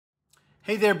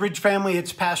Hey there, Bridge family,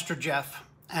 it's Pastor Jeff,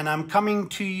 and I'm coming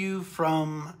to you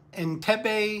from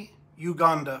Entebbe,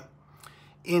 Uganda,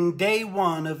 in day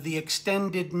one of the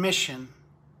extended mission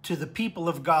to the people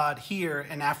of God here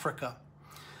in Africa.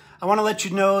 I want to let you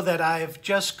know that I've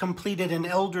just completed an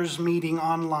elders meeting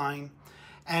online,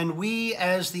 and we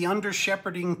as the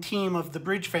under-shepherding team of the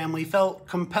Bridge family felt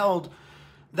compelled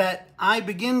that I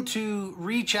begin to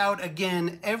reach out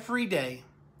again every day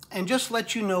and just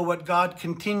let you know what God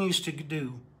continues to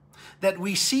do. That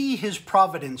we see his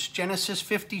providence, Genesis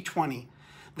 50:20,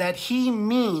 that he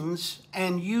means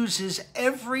and uses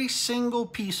every single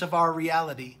piece of our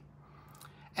reality.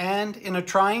 And in a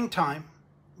trying time,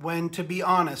 when, to be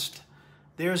honest,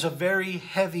 there's a very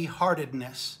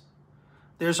heavy-heartedness,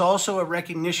 there's also a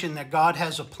recognition that God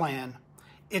has a plan.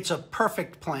 It's a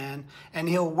perfect plan, and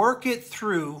he'll work it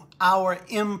through our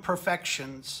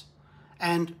imperfections.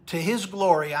 And to his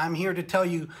glory, I'm here to tell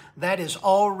you that is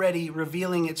already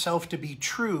revealing itself to be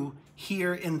true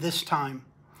here in this time.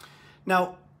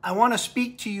 Now, I want to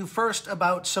speak to you first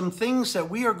about some things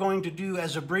that we are going to do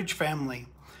as a Bridge family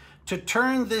to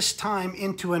turn this time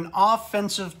into an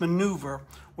offensive maneuver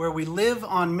where we live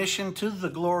on mission to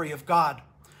the glory of God.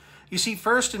 You see,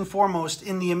 first and foremost,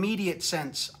 in the immediate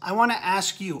sense, I want to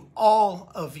ask you,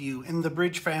 all of you in the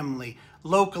Bridge family,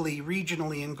 locally,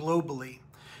 regionally, and globally,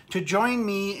 to join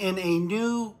me in a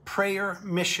new prayer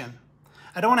mission.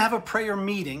 I don't want to have a prayer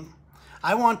meeting.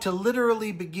 I want to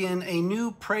literally begin a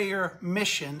new prayer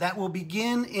mission that will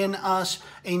begin in us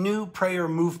a new prayer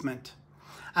movement.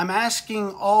 I'm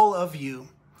asking all of you,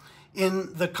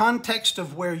 in the context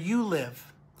of where you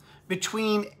live,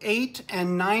 between 8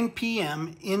 and 9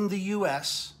 p.m. in the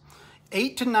U.S.,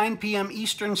 8 to 9 p.m.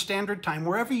 Eastern Standard Time,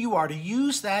 wherever you are, to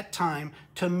use that time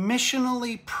to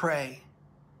missionally pray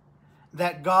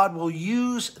that God will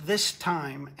use this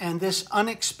time and this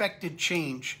unexpected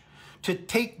change to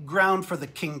take ground for the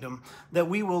kingdom, that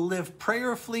we will live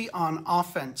prayerfully on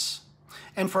offense.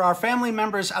 And for our family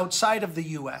members outside of the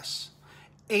U.S.,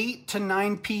 8 to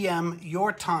 9 p.m.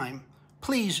 your time,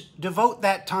 please devote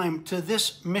that time to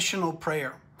this missional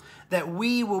prayer, that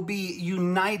we will be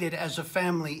united as a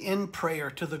family in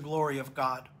prayer to the glory of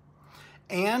God.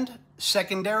 And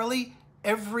secondarily,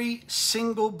 every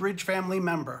single Bridge family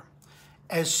member,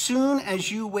 as soon as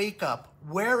you wake up,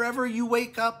 wherever you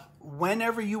wake up,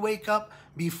 whenever you wake up,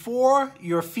 before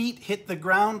your feet hit the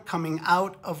ground coming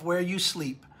out of where you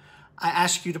sleep, I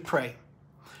ask you to pray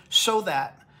so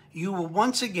that you will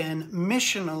once again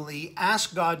missionally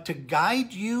ask God to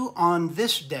guide you on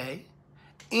this day,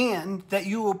 and that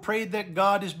you will pray that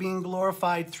God is being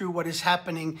glorified through what is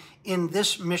happening in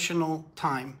this missional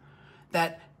time.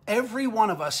 That every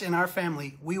one of us in our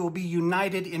family, we will be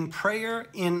united in prayer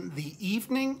in the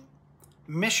evening,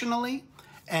 missionally,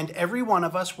 and every one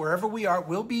of us, wherever we are,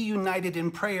 will be united in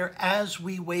prayer as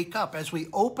we wake up. As we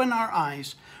open our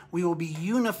eyes, we will be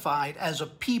unified as a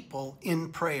people in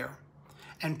prayer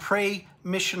and pray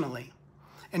missionally.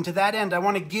 And to that end, I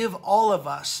want to give all of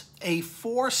us a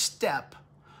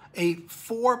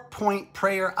 4-point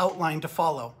prayer outline to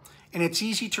follow. And it's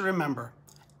easy to remember.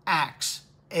 Acts,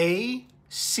 ACTS.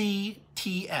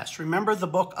 Remember the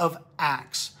book of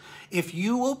Acts. If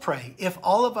you will pray, if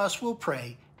all of us will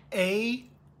pray, ACTS.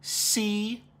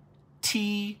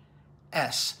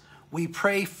 We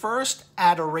pray first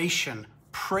adoration,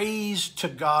 praise to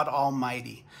God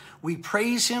Almighty. We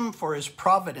praise him for his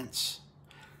providence.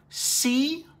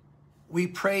 C, we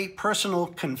pray personal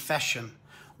confession.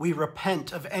 We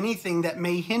repent of anything that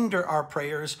may hinder our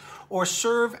prayers or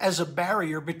serve as a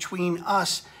barrier between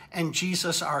us and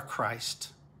Jesus our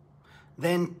Christ.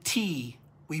 Then T,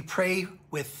 we pray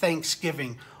with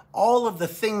thanksgiving. All of the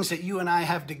things that you and I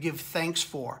have to give thanks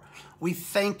for, we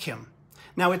thank him.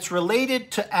 Now it's related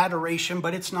to adoration,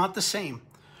 but it's not the same.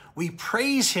 We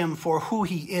praise him for who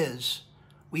he is.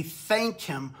 We thank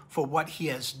him for what he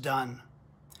has done.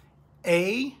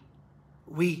 A,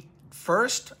 we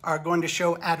first are going to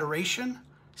show adoration.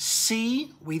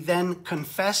 C, we then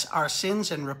confess our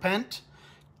sins and repent.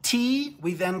 T,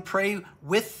 we then pray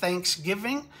with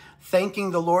thanksgiving,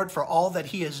 thanking the Lord for all that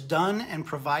he has done and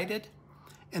provided.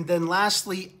 And then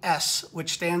lastly, S,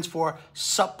 which stands for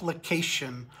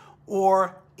supplication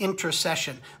or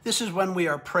intercession. This is when we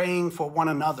are praying for one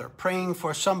another, praying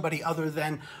for somebody other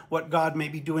than what God may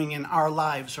be doing in our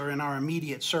lives or in our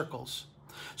immediate circles.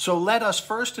 So let us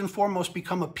first and foremost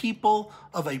become a people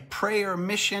of a prayer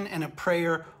mission and a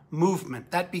prayer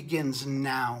movement. That begins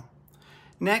now.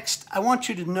 Next, I want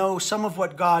you to know some of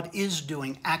what God is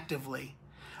doing actively.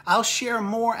 I'll share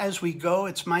more as we go.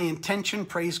 It's my intention,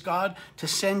 praise God, to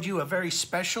send you a very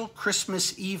special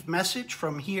Christmas Eve message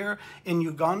from here in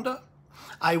Uganda.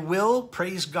 I will,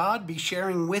 praise God, be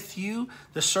sharing with you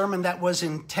the sermon that was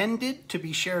intended to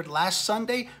be shared last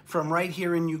Sunday from right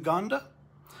here in Uganda.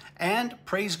 And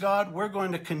praise God, we're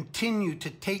going to continue to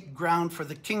take ground for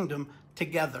the kingdom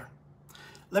together.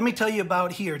 Let me tell you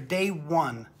about here, day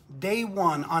one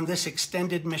on this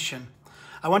extended mission.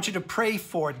 I want you to pray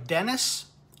for Dennis,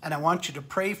 and I want you to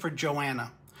pray for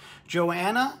Joanna.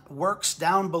 Joanna works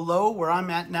down below where I'm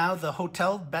at now, the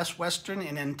Hotel Best Western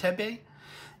in Entebbe.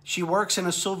 She works in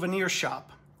a souvenir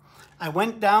shop. I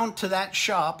went down to that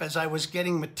shop as I was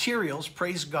getting materials,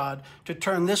 praise God, to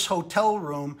turn this hotel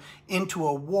room into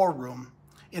a war room.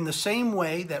 In the same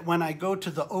way that when I go to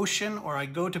the ocean or I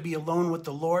go to be alone with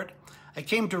the Lord, I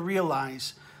came to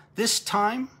realize this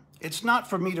time, it's not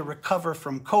for me to recover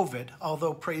from COVID,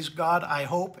 although praise God, I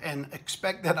hope and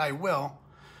expect that I will.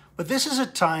 But this is a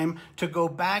time to go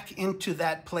back into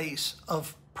that place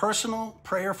of personal,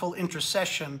 prayerful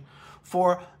intercession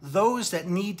for those that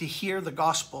need to hear the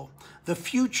gospel, the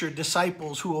future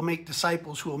disciples who will make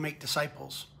disciples who will make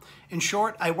disciples. In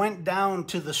short, I went down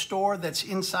to the store that's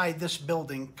inside this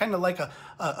building, kind of like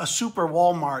a super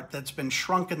Walmart that's been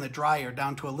shrunk in the dryer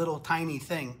down to a little tiny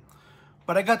thing.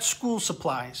 But I got school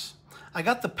supplies. I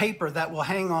got the paper that will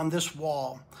hang on this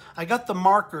wall. I got the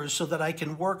markers so that I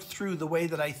can work through the way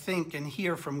that I think and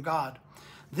hear from God.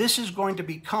 This is going to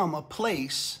become a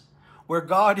place where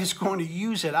God is going to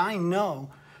use it, I know,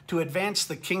 to advance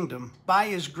the kingdom by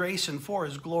his grace and for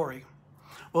his glory.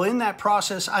 Well, in that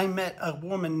process, I met a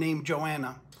woman named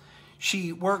Joanna.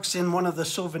 She works in one of the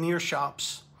souvenir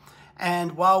shops.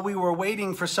 And while we were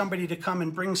waiting for somebody to come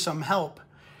and bring some help,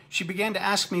 she began to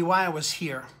ask me why I was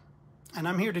here. And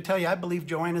I'm here to tell you, I believe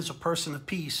Joanna is a person of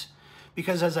peace,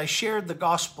 because as I shared the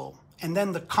gospel and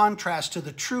then the contrast to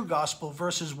the true gospel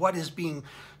versus what is being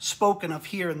spoken of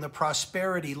here in the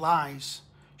prosperity lies,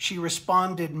 she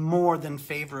responded more than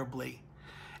favorably.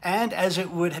 And as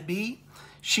it would be,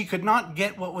 she could not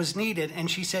get what was needed, and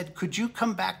she said, could you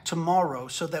come back tomorrow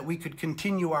so that we could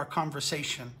continue our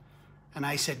conversation? And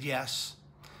I said, yes.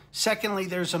 Secondly,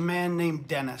 there's a man named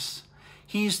Dennis.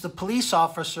 He's the police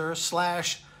officer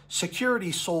 /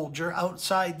 security soldier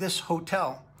outside this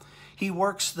hotel. He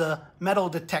works the metal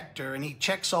detector and he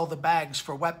checks all the bags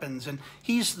for weapons, and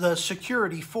he's the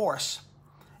security force.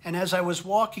 And as I was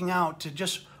walking out to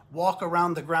just walk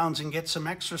around the grounds and get some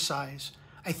exercise,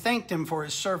 I thanked him for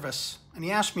his service, and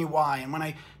he asked me why. And when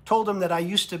I told him that I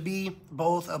used to be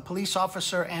both a police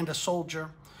officer and a soldier,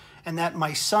 and that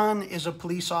my son is a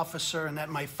police officer, and that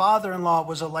my father-in-law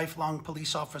was a lifelong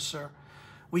police officer,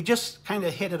 we just kind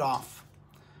of hit it off.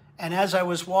 And as I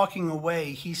was walking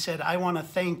away, he said, I want to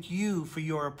thank you for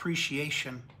your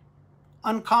appreciation.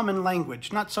 Uncommon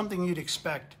language, not something you'd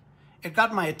expect. It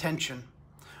got my attention.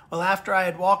 Well, after I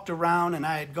had walked around and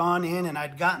I had gone in and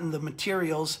I'd gotten the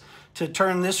materials to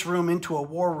turn this room into a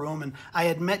war room, and I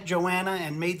had met Joanna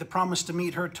and made the promise to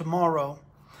meet her tomorrow,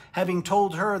 having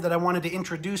told her that I wanted to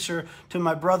introduce her to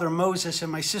my brother Moses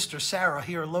and my sister Sarah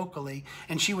here locally,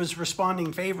 and she was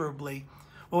responding favorably.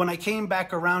 Well, when I came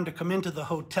back around to come into the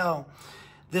hotel,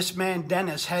 this man,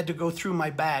 Dennis, had to go through my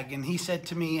bag, and he said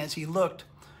to me as he looked,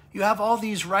 you have all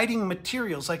these writing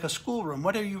materials like a schoolroom.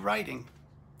 What are you writing?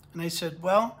 And I said,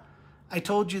 well, I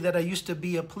told you that I used to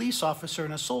be a police officer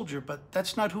and a soldier, but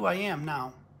that's not who I am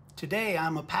now. Today,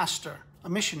 I'm a pastor, a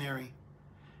missionary.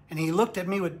 And he looked at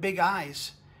me with big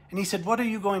eyes, and he said, what are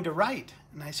you going to write?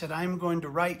 And I said, I'm going to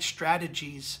write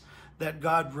strategies that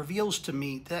God reveals to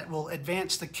me that will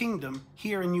advance the kingdom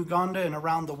here in Uganda and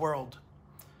around the world.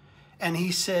 And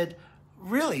he said,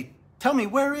 really? Tell me,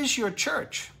 where is your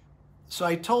church? So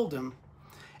I told him.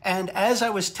 And as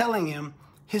I was telling him,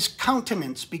 his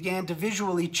countenance began to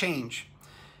visually change.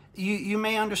 You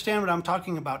may understand what I'm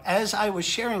talking about. As I was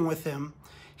sharing with him,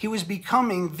 he was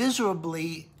becoming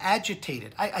visibly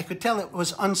agitated. I could tell it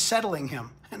was unsettling him.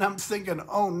 And I'm thinking,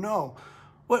 oh no,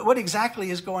 what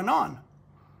exactly is going on?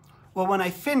 Well, when I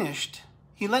finished,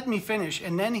 he let me finish,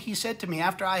 and then he said to me,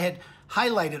 after I had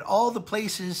highlighted all the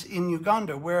places in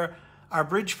Uganda where our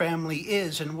Bridge family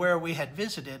is and where we had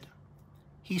visited,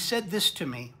 he said this to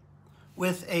me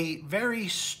with a very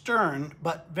stern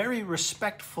but very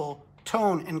respectful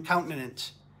tone and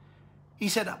countenance. He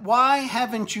said, why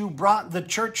haven't you brought the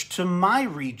church to my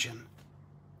region?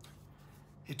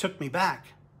 It took me back.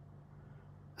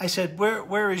 I said,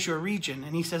 where is your region?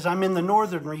 And he says, I'm in the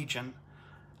northern region.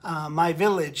 My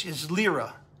village is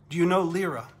Lira. Do you know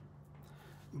Lira?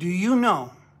 Do you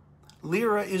know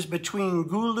Lira is between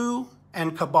Gulu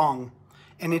and Kabong,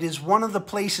 and it is one of the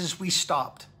places we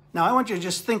stopped. Now, I want you to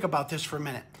just think about this for a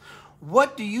minute.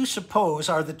 What do you suppose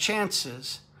are the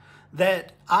chances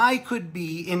that I could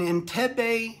be in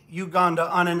Entebbe, Uganda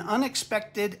on an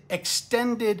unexpected,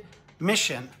 extended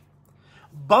mission,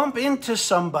 bump into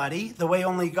somebody the way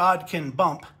only God can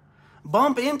bump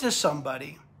into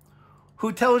somebody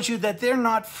who tells you that they're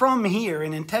not from here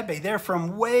in Entebbe, they're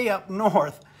from way up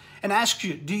north, and asks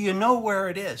you, do you know where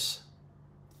it is?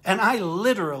 And I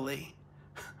literally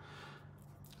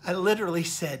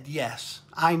said, yes,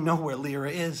 I know where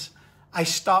Lira is. I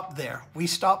stopped there. We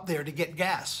stopped there to get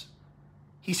gas.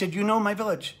 He said, you know my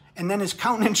village. And then his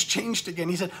countenance changed again.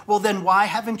 He said, well, then why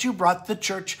haven't you brought the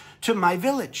church to my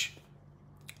village?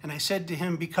 And I said to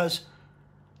him, because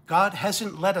God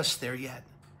hasn't led us there yet.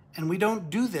 And we don't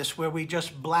do this where we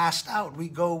just blast out. We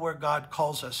go where God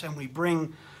calls us, and we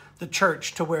bring the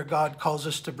church to where God calls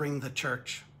us to bring the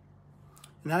church.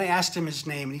 And then I asked him his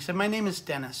name, and he said, my name is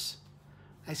Dennis.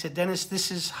 I said, Dennis,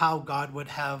 this is how God would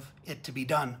have it to be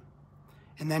done.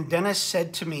 And then Dennis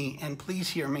said to me, and please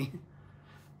hear me,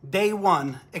 day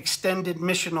 1, extended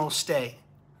missional stay.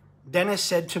 Dennis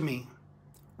said to me,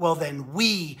 well, then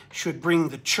we should bring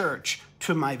the church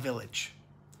to my village.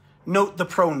 Note the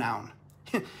pronoun.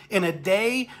 In a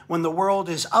day when the world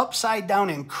is upside down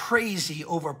and crazy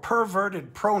over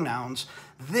perverted pronouns,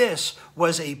 this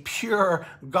was a pure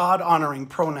God-honoring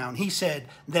pronoun. He said,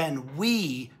 then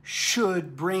we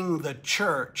should bring the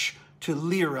church to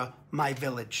Lira, my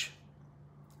village.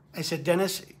 I said,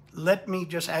 Dennis, let me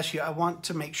just ask you, I want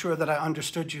to make sure that I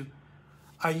understood you.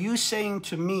 Are you saying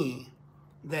to me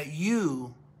that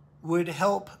you would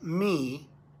help me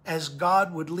as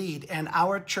God would lead and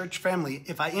our church family?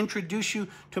 If I introduce you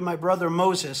to my brother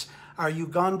Moses, our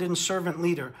Ugandan servant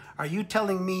leader, are you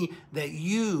telling me that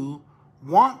you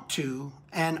want to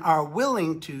and are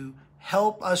willing to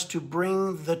help us to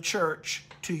bring the church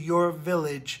to your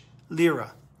village,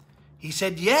 Lira? He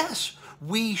said, yes,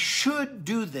 we should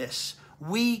do this.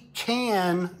 We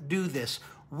can do this.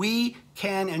 We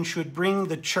can and should bring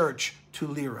the church to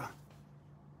Lira.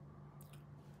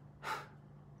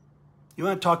 You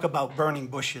want to talk about burning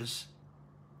bushes?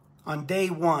 On day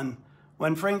 1,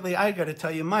 when frankly, I got to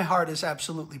tell you, my heart is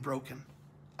absolutely broken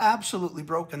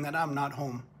that I'm not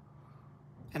home.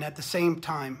 And at the same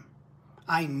time,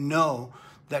 I know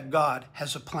that God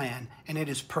has a plan and it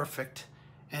is perfect,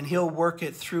 and he'll work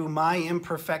it through my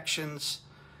imperfections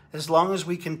as long as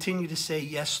we continue to say,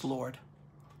 yes, Lord.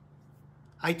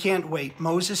 I can't wait.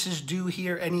 Moses is due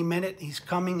here any minute. He's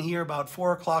coming here about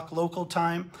 4 o'clock local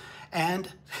time.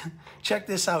 And check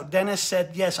this out. Dennis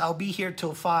said, yes, I'll be here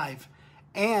till 5.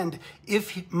 And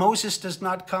if Moses does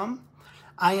not come,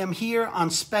 I am here on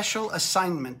special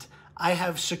assignment. I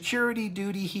have security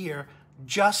duty here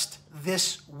just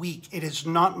this week. It is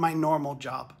not my normal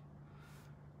job.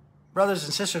 Brothers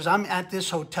and sisters, I'm at this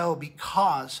hotel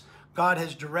because God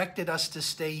has directed us to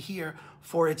stay here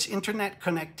for its internet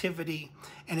connectivity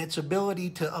and its ability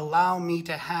to allow me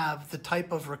to have the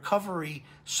type of recovery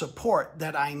support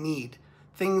that I need.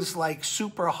 Things like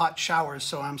super hot showers,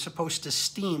 so I'm supposed to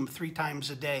steam 3 times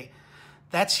a day.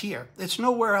 That's here. It's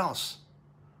nowhere else.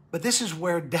 But this is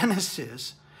where Dennis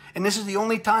is, and this is the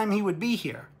only time he would be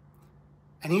here.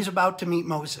 And he's about to meet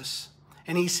Moses.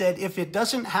 And he said, if it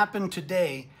doesn't happen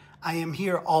today, I am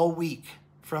here all week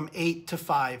from 8 to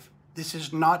 5. This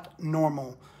is not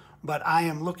normal, but I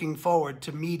am looking forward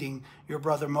to meeting your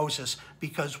brother Moses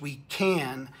because we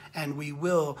can and we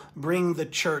will bring the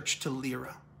church to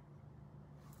Lira.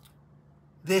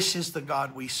 This is the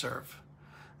God we serve.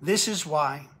 This is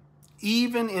why,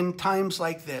 even in times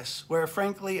like this, where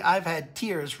frankly I've had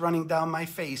tears running down my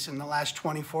face in the last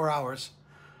 24 hours,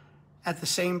 at the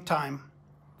same time,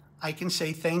 I can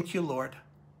say, thank you, Lord.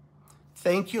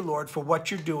 Thank you, Lord, for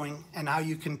what you're doing and how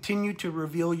you continue to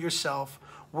reveal yourself,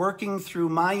 working through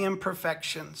my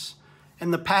imperfections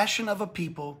and the passion of a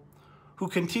people who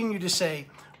continue to say,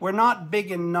 we're not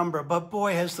big in number, but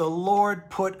boy, has the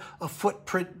Lord put a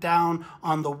footprint down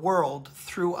on the world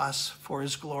through us for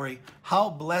his glory. How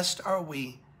blessed are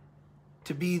we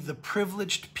to be the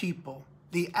privileged people,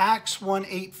 the Acts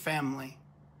 1:8 family,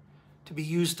 to be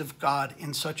used of God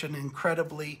in such an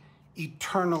incredibly,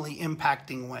 eternally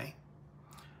impacting way.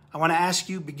 I want to ask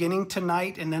you, beginning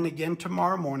tonight and then again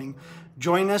tomorrow morning,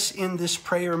 join us in this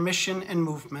prayer mission and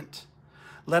movement.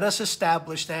 Let us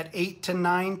establish that 8 to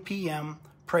 9 p.m.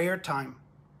 prayer time.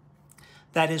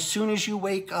 That as soon as you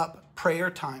wake up, prayer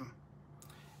time.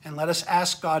 And let us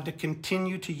ask God to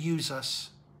continue to use us,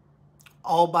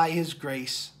 all by his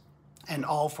grace and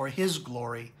all for his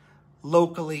glory,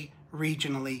 locally,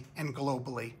 regionally, and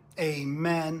globally.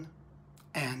 Amen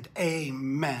and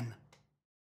amen.